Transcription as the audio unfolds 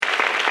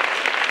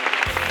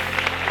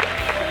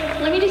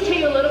me just tell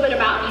you a little bit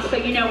about me so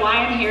you know why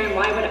I'm here and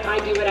why I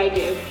do what I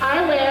do.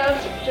 I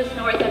live just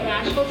north of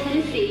Nashville,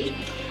 Tennessee.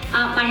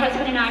 My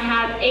husband and I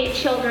have 8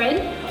 children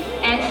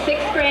and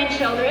 6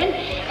 grandchildren.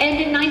 And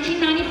in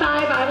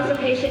 1995, I was a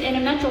patient in a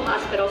mental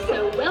hospital.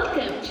 So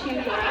welcome to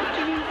your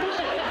afternoon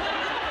session.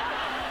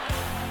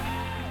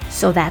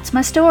 So that's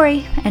my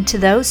story. And to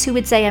those who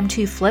would say I'm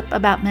too flip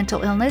about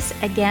mental illness,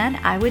 again,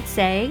 I would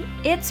say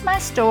it's my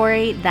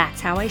story. That's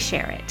how I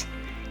share it.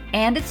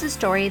 And it's a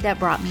story that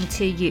brought me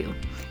to you.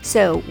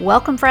 So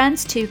welcome,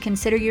 friends, to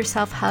Consider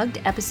Yourself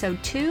Hugged,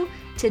 Episode 2.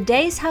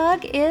 Today's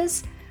hug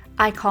is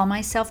I Call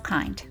Myself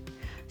Kind.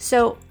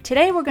 So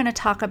today we're going to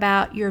talk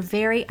about your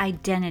very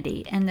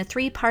identity and the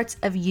 3 parts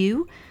of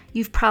you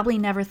you've probably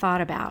never thought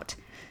about.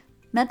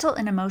 Mental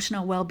and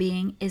emotional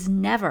well-being is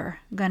never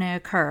going to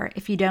occur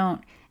if you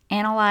don't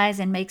analyze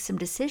and make some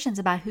decisions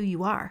about who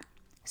you are.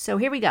 So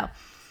here we go.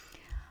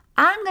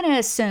 I'm going to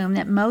assume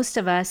that most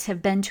of us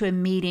have been to a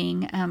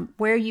meeting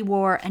where you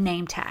wore a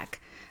name tag.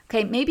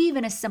 Okay, maybe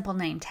even a simple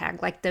name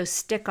tag, like those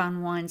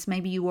stick-on ones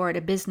maybe you wore at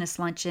a business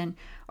luncheon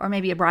or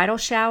maybe a bridal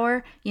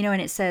shower, and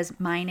it says,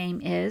 "My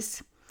name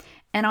is."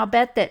 And I'll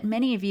bet that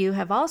many of you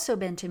have also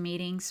been to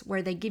meetings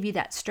where they give you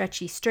that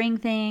stretchy string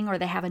thing, or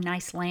they have a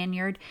nice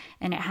lanyard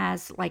and it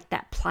has like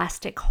that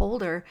plastic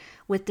holder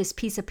with this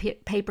piece of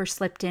paper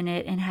slipped in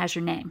it and has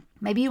your name.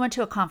 Maybe you went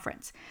to a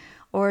conference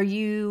or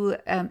you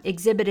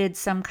exhibited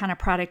some kind of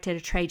product at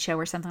a trade show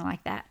or something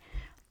like that.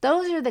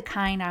 Those are the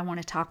kind I want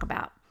to talk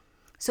about.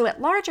 So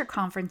at larger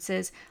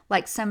conferences,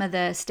 like some of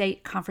the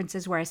state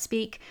conferences where I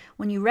speak,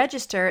 when you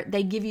register,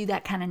 they give you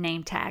that kind of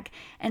name tag.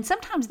 And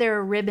sometimes there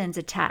are ribbons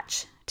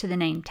attached to the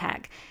name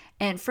tag.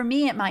 And for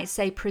me, it might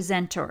say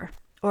presenter,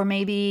 or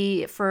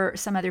maybe for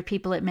some other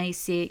people, it may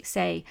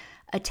say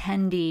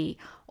attendee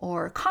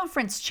or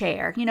conference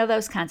chair,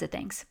 those kinds of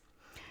things.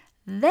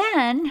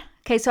 Then,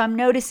 so I'm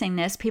noticing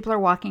this, people are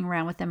walking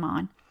around with them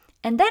on.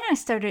 And then I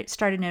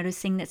started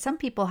noticing that some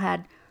people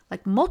had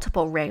like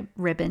multiple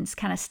ribbons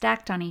kind of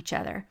stacked on each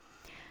other.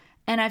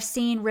 And I've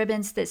seen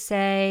ribbons that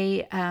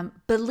say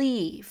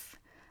believe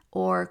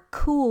or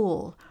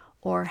cool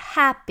or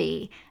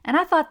happy. And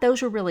I thought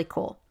those were really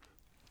cool.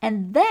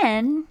 And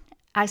then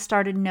I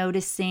started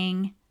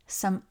noticing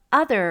some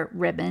other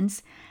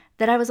ribbons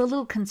that I was a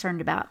little concerned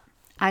about.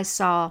 I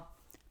saw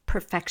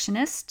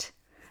perfectionist,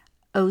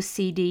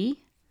 OCD,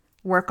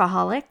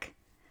 workaholic,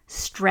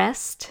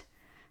 stressed.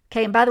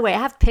 Okay, and by the way, I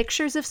have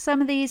pictures of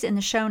some of these in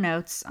the show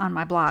notes on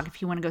my blog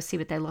if you want to go see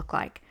what they look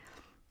like.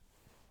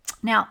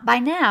 Now, by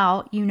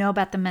now, you know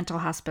about the mental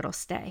hospital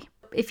stay.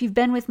 If you've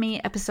been with me,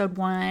 episode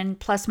 1,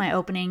 plus my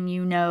opening,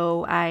 you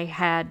know I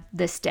had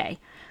this day.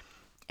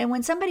 And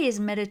when somebody is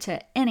admitted to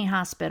any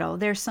hospital,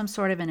 there's some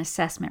sort of an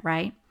assessment,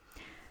 right?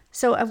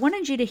 So I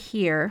wanted you to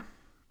hear,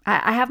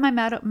 I have my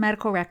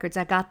medical records.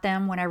 I got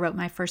them when I wrote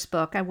my first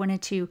book. I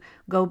wanted to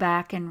go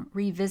back and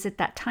revisit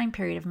that time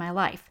period of my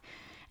life.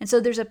 And so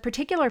there's a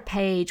particular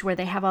page where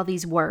they have all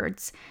these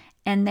words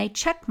and they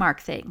check mark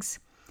things.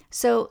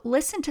 So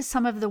listen to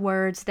some of the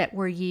words that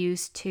were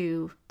used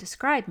to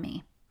describe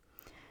me.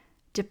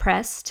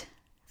 Depressed,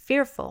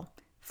 fearful,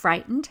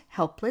 frightened,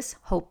 helpless,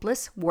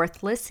 hopeless,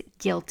 worthless,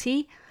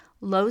 guilty,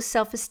 low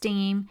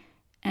self-esteem,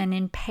 and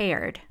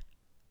impaired,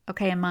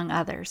 among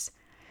others.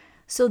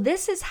 So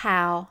this is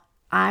how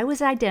I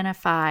was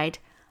identified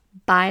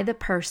by the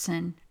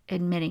person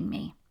admitting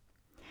me.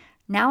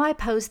 Now I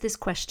pose this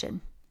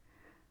question.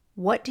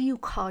 What do you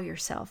call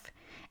yourself?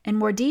 And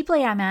more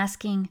deeply, I'm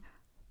asking,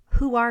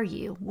 who are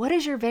you? What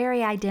is your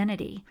very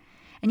identity?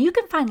 And you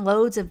can find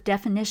loads of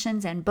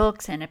definitions and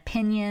books and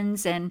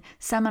opinions and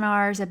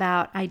seminars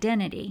about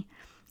identity.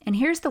 And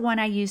here's the one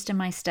I used in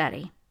my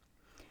study.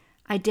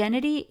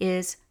 Identity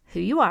is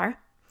who you are,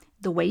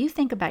 the way you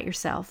think about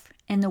yourself,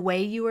 and the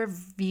way you are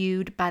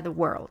viewed by the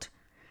world.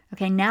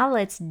 Okay, now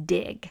let's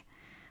dig.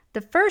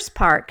 The first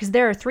part, because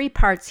there are 3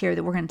 parts here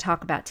that we're going to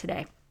talk about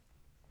today.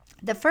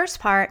 The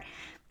first part,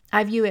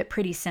 I view it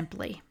pretty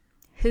simply,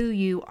 who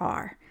you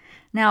are.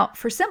 Now,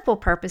 for simple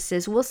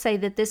purposes, we'll say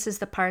that this is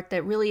the part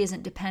that really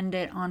isn't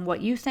dependent on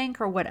what you think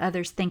or what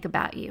others think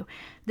about you.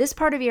 This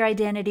part of your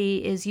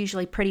identity is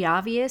usually pretty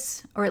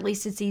obvious, or at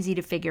least it's easy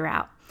to figure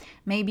out.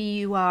 Maybe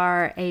you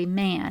are a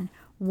man,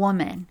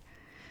 woman,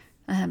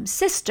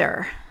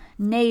 sister,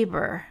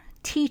 neighbor,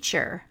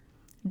 teacher,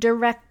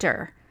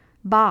 director,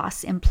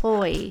 boss,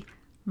 employee,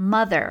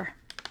 mother,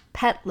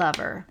 pet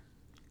lover,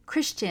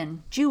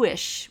 Christian,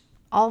 Jewish,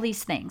 all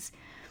these things.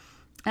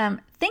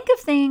 Think of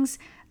things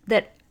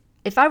that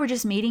if I were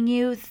just meeting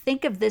you,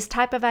 think of this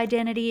type of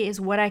identity is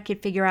what I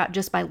could figure out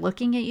just by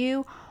looking at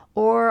you,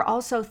 or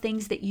also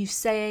things that you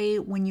say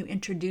when you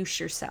introduce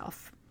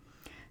yourself.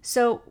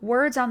 So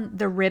words on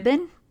the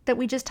ribbon that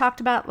we just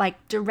talked about,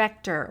 like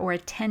director or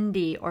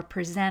attendee or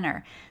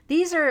presenter,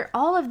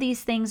 all of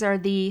these things are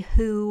the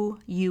who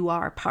you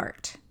are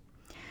part.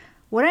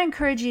 What I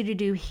encourage you to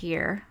do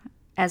here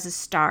as a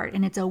start,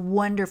 and it's a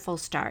wonderful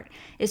start,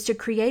 is to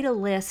create a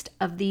list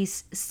of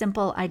these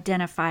simple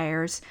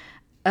identifiers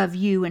of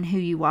you and who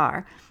you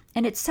are.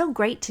 And it's so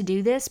great to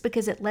do this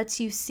because it lets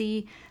you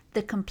see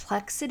the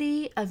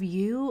complexity of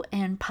you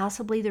and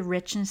possibly the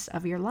richness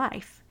of your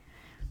life.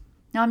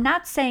 Now, I'm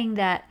not saying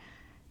that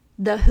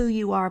the who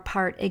you are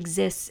part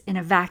exists in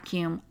a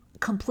vacuum,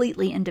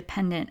 completely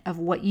independent of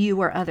what you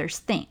or others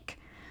think.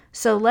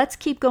 So let's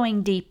keep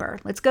going deeper.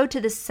 Let's go to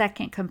the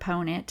second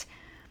component,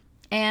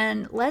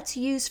 and let's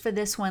use for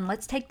this one,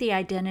 let's take the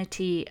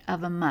identity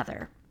of a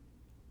mother.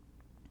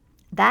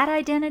 That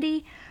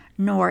identity,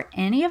 nor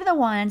any of the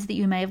ones that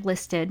you may have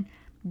listed,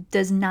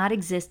 does not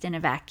exist in a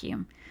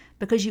vacuum,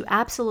 because you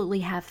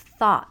absolutely have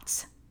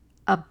thoughts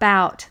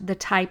about the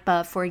type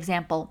of, for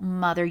example,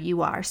 mother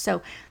you are.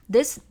 So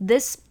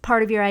this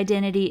part of your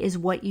identity is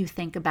what you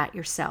think about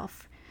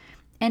yourself.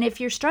 And if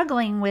you're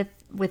struggling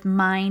with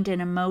mind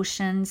and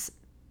emotions,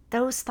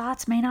 those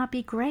thoughts may not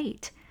be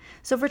great.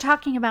 So if we're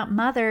talking about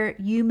mother,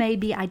 you may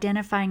be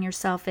identifying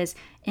yourself as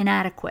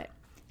inadequate,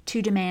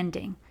 too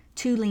demanding,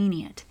 too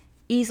lenient,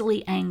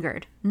 easily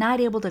angered, not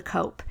able to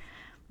cope.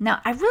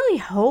 Now, I really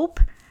hope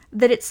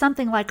that it's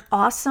something like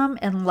awesome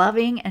and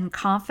loving and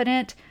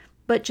confident,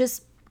 but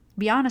just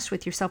be honest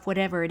with yourself,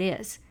 whatever it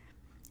is.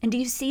 And do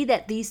you see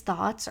that these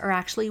thoughts are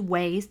actually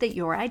ways that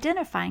you're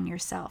identifying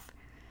yourself?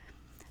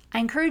 I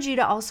encourage you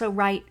to also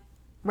write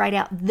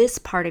out this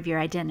part of your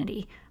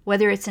identity,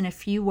 whether it's in a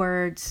few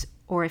words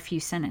or a few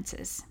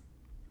sentences.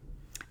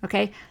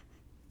 Okay?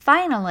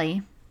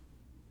 Finally,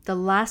 the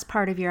last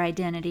part of your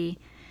identity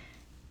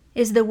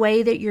is the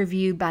way that you're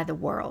viewed by the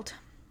world.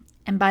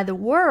 And by the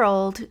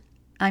world,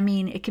 I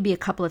mean, it could be a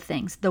couple of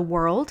things. The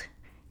world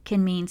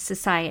can mean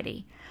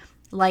society,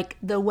 like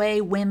the way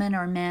women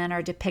or men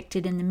are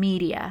depicted in the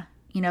media,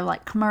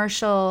 like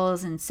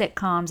commercials and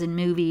sitcoms and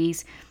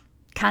movies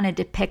kind of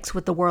depicts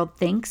what the world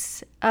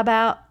thinks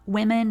about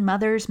women,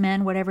 mothers,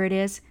 men, whatever it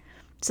is.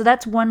 So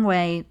that's one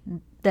way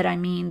that I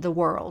mean the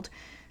world.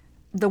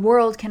 The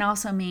world can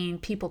also mean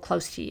people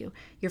close to you,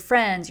 your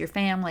friends, your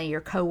family,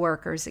 your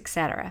coworkers,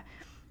 etc.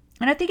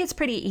 And I think it's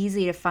pretty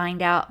easy to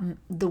find out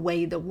the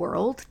way the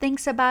world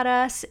thinks about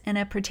us in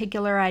a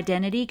particular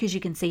identity because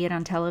you can see it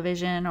on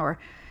television or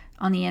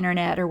on the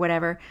internet or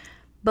whatever.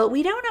 But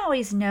we don't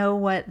always know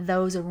what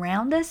those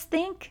around us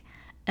think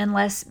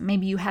unless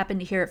maybe you happen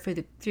to hear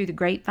it through the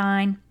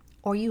grapevine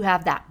or you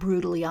have that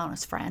brutally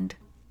honest friend.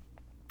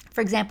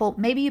 For example,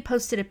 maybe you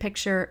posted a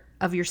picture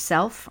of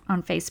yourself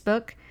on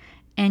Facebook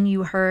and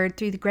you heard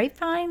through the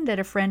grapevine that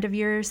a friend of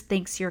yours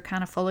thinks you're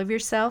kind of full of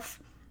yourself.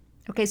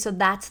 Okay, so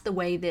that's the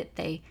way that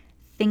they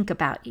think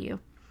about you.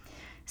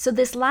 So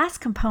this last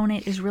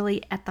component is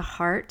really at the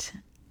heart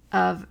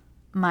of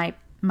my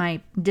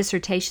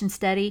dissertation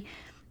study,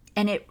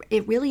 and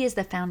it really is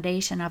the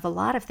foundation of a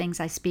lot of things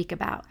I speak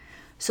about.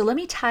 So let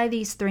me tie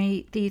these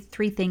three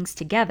things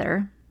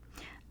together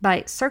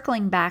by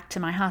circling back to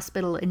my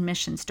hospital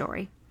admission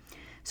story.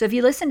 So if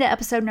you listen to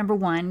episode number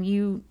 1,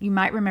 you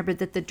might remember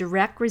that the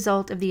direct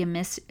result of the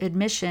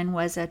admission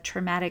was a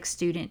traumatic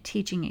student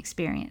teaching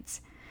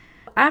experience.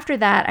 After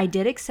that, I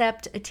did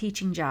accept a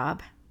teaching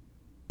job,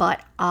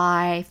 but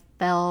I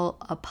fell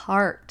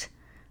apart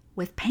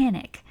with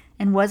panic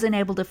and wasn't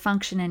able to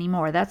function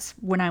anymore. That's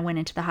when I went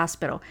into the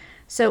hospital.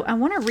 So I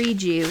want to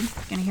read you,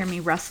 you're going to hear me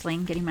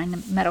rustling, getting my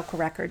medical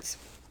records.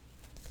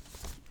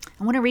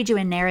 I want to read you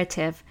a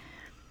narrative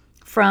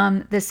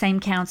from the same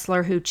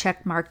counselor who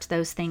checkmarked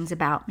those things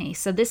about me.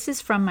 So this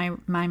is from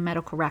my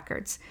medical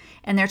records,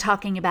 and they're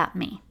talking about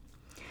me.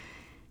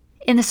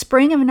 In the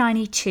spring of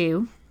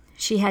 '92,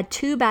 she had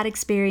 2 bad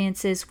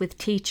experiences with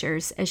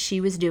teachers as she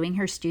was doing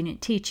her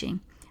student teaching.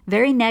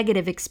 Very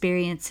negative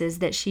experiences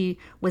that she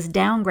was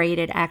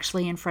downgraded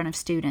actually in front of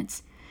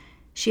students.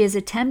 She has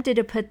attempted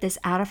to put this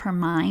out of her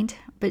mind,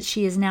 but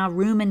she is now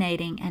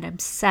ruminating and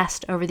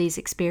obsessed over these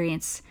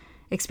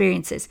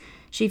experiences.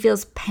 She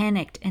feels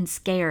panicked and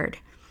scared.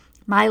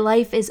 My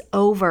life is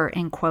over,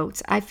 in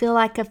quotes. I feel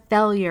like a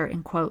failure,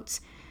 in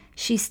quotes.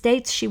 She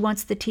states she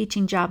wants the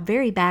teaching job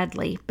very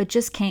badly, but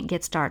just can't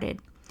get started.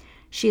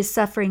 She is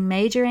suffering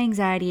major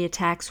anxiety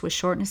attacks with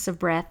shortness of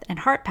breath and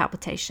heart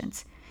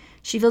palpitations.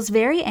 She feels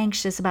very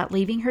anxious about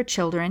leaving her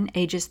children,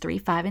 ages 3,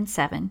 5, and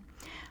 7.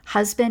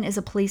 Husband is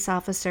a police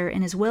officer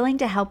and is willing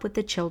to help with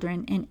the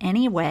children in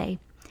any way.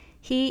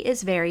 He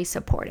is very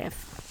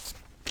supportive.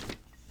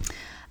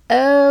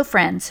 Oh,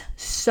 friends,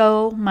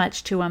 so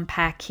much to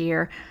unpack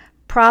here.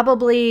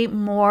 Probably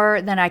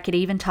more than I could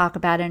even talk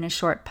about in a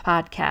short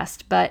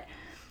podcast, but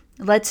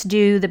let's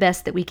do the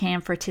best that we can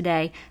for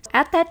today.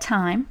 At that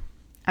time,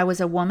 I was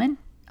a woman,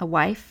 a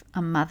wife,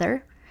 a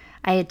mother.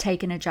 I had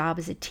taken a job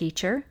as a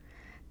teacher.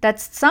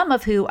 That's some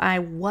of who I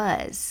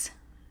was.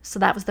 So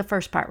that was the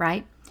first part,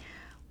 right?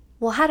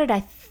 Well, how did I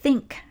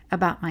think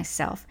about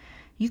myself?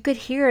 You could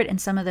hear it in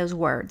some of those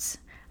words.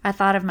 I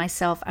thought of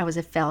myself, I was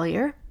a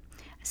failure,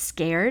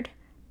 scared,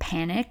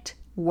 panicked,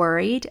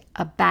 worried,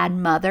 a bad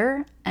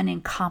mother, an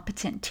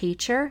incompetent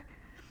teacher.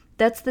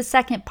 That's the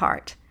second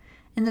part.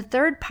 In the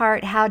third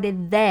part, how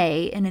did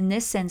they, and in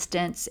this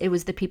instance, it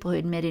was the people who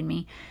admitted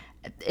me,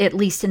 at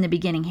least in the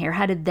beginning here,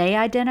 how did they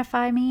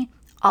identify me?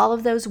 All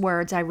of those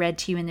words I read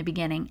to you in the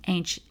beginning,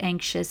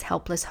 anxious,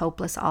 helpless,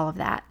 hopeless, all of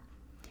that.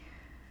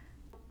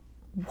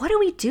 what do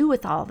we do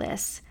with all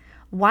this?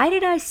 Why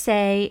did I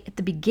say at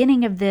the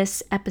beginning of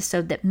this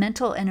episode that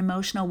mental and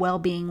emotional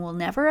well-being will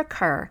never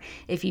occur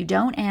if you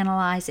don't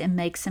analyze and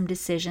make some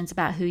decisions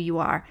about who you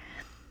are?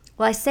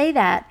 Well, I say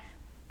that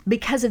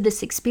because of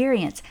this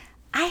experience.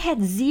 I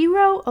had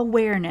zero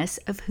awareness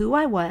of who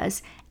I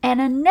was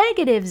and a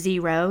negative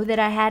zero that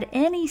I had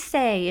any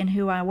say in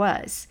who I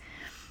was.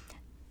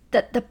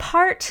 The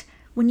part,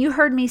 when you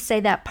heard me say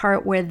that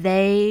part where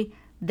they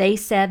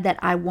said that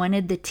I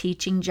wanted the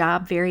teaching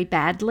job very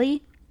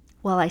badly,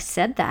 well, I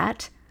said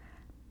that,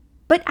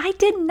 but I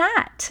did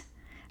not.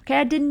 Okay,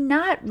 I did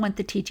not want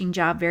the teaching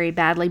job very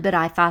badly, but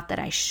I thought that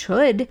I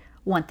should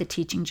want the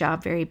teaching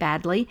job very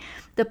badly.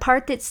 The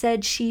part that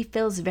said she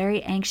feels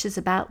very anxious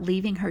about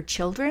leaving her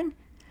children,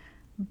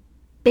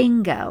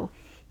 bingo.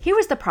 Here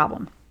was the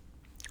problem.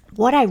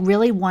 What I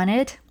really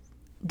wanted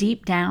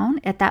deep down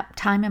at that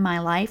time in my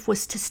life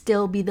was to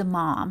still be the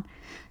mom,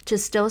 to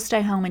still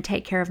stay home and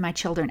take care of my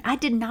children. I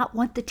did not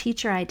want the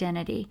teacher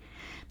identity.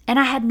 And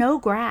I had no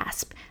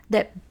grasp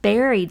that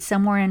buried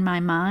somewhere in my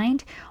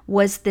mind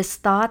was this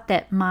thought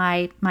that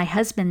my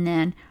husband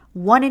then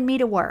wanted me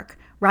to work,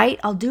 right?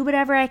 I'll do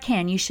whatever I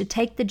can. You should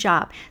take the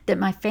job. That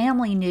my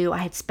family knew I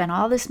had spent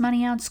all this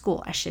money on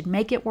school. I should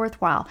make it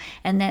worthwhile.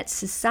 And that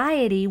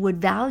society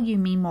would value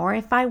me more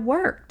if I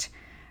worked,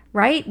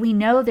 right? We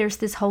know there's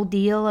this whole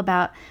deal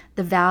about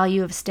the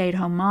value of a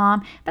stay-at-home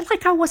mom, but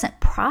I wasn't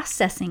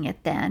processing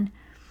it then.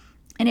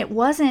 And it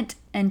wasn't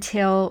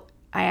until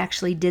I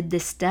actually did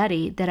this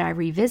study that I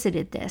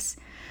revisited this.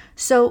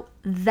 So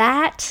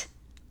those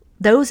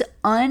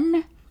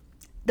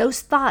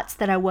thoughts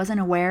that I wasn't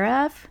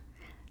aware of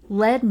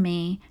led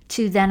me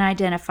to then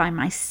identify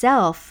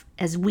myself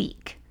as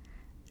weak,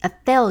 a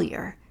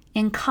failure,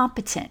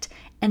 incompetent.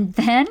 And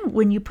then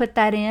when you put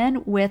that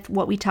in with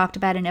what we talked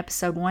about in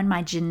episode 1,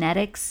 my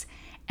genetics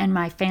and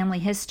my family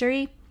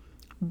history,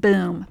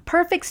 boom,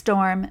 perfect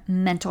storm,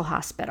 mental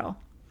hospital.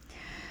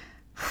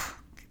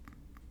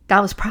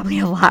 That was probably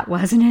a lot,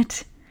 wasn't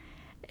it?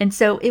 And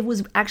so it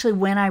was actually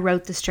when I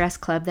wrote The Stress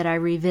Club that I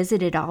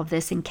revisited all of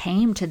this and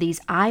came to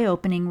these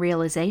eye-opening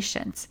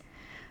realizations.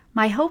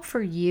 My hope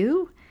for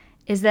you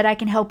is that I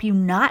can help you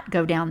not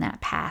go down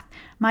that path.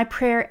 My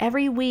prayer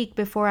every week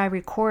before I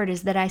record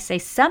is that I say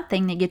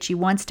something that gets you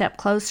one step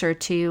closer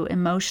to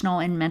emotional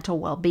and mental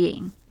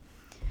well-being.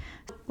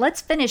 Let's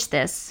finish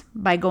this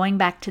by going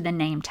back to the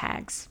name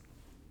tags.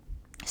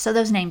 So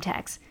those name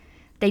tags,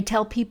 they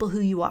tell people who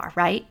you are,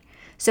 right?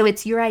 So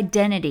it's your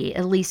identity,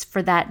 at least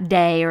for that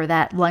day or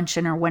that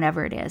luncheon or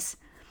whatever it is.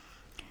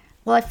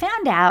 Well, I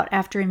found out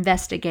after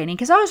investigating,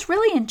 because I was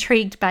really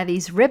intrigued by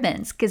these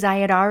ribbons, because I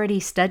had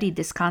already studied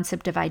this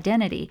concept of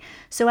identity.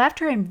 So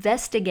after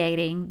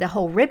investigating the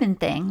whole ribbon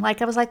thing,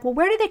 I was like, well,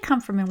 where did they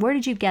come from and where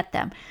did you get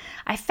them?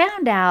 I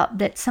found out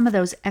that some of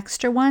those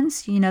extra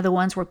ones, the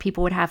ones where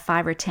people would have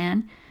 5 or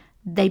 10,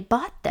 they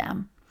bought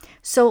them.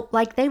 So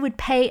they would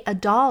pay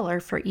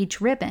 $1 for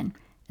each ribbon.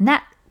 And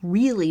that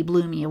really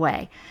blew me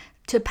away.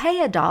 To pay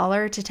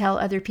 $1 to tell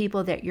other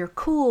people that you're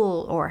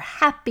cool or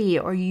happy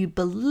or you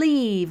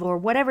believe or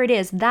whatever it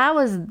is, that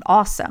was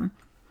awesome.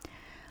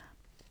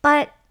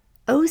 But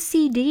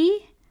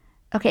OCD?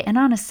 Okay, and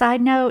on a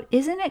side note,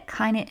 isn't it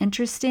kind of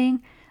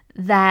interesting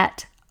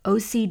that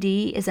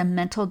OCD is a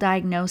mental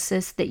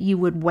diagnosis that you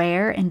would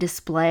wear and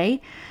display?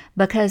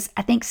 Because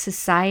I think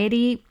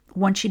society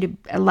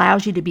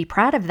allows you to be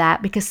proud of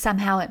that because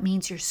somehow it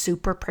means you're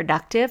super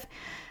productive.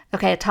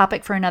 Okay, a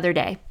topic for another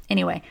day.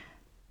 Anyway,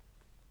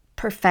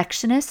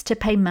 perfectionist, to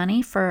pay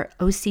money for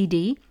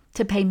OCD,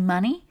 to pay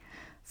money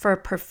for a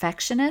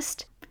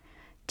perfectionist,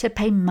 to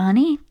pay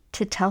money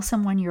to tell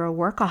someone you're a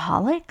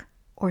workaholic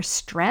or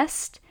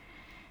stressed.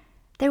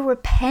 They were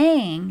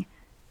paying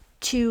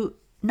to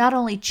not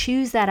only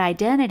choose that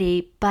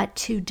identity, but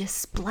to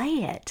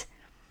display it.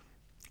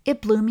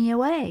 It blew me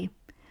away.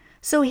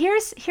 So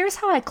here's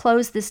how I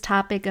close this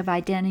topic of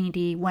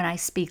identity when I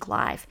speak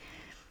live.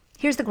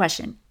 Here's the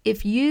question.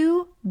 If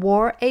you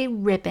wore a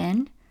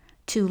ribbon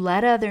to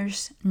let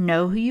others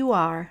know who you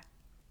are,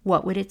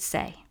 what would it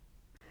say?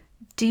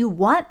 Do you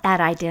want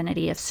that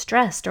identity of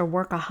stressed or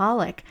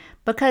workaholic?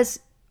 Because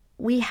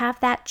we have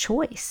that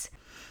choice.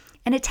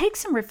 And it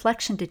takes some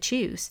reflection to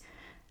choose.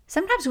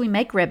 Sometimes we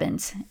make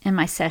ribbons in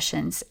my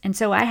sessions. And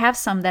so I have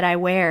some that I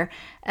wear,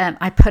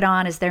 I put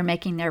on as they're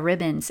making their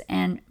ribbons.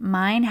 And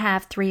mine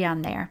have 3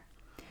 on there.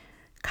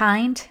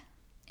 Kind,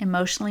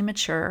 emotionally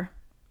mature,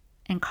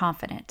 and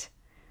confident.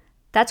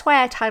 That's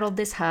why I titled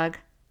this hug,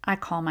 I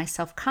Call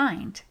Myself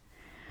Kind.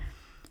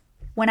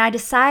 When I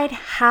decide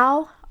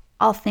how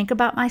I'll think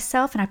about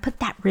myself and I put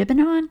that ribbon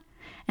on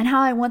and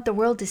how I want the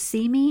world to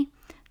see me,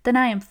 then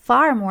I am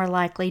far more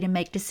likely to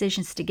make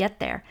decisions to get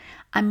there.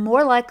 I'm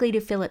more likely to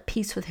feel at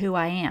peace with who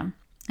I am.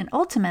 And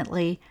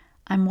ultimately,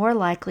 I'm more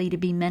likely to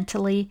be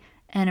mentally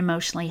and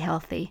emotionally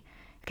healthy.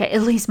 Okay,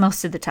 at least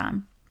most of the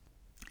time.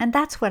 And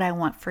that's what I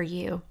want for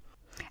you.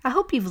 I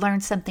hope you've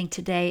learned something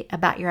today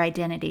about your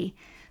identity,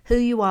 who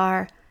you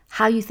are,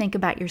 how you think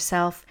about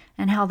yourself,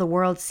 and how the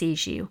world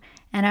sees you.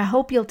 And I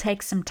hope you'll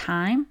take some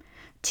time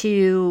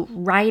to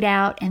write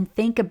out and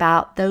think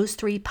about those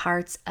 3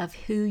 parts of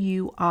who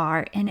you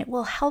are, and it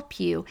will help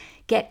you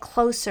get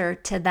closer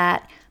to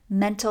that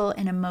mental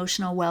and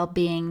emotional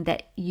well-being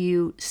that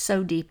you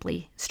so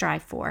deeply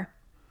strive for.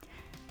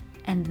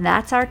 And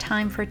that's our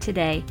time for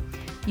today.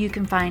 You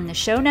can find the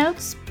show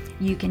notes,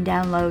 you can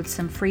download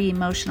some free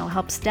emotional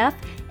help stuff,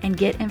 and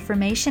get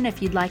information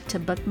if you'd like to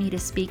book me to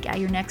speak at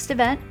your next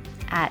event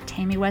at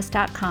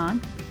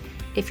tammywest.com.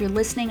 If you're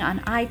listening on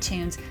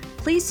iTunes,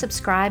 please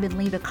subscribe and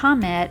leave a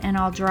comment, and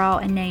I'll draw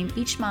a name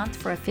each month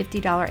for a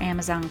 $50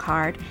 Amazon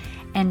card.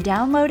 And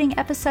downloading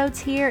episodes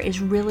here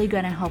is really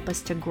going to help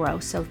us to grow,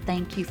 so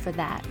thank you for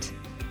that.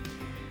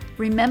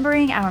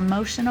 Remembering our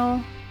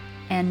emotional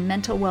and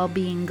mental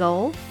well-being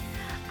goal,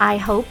 I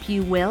hope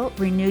you will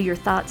renew your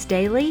thoughts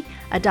daily,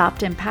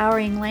 adopt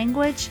empowering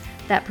language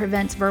that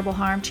prevents verbal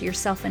harm to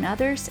yourself and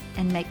others,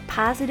 and make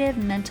positive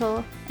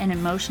mental and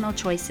emotional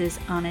choices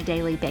on a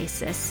daily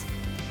basis.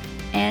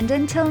 And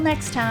until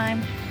next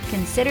time,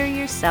 consider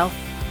yourself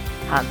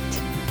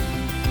hugged.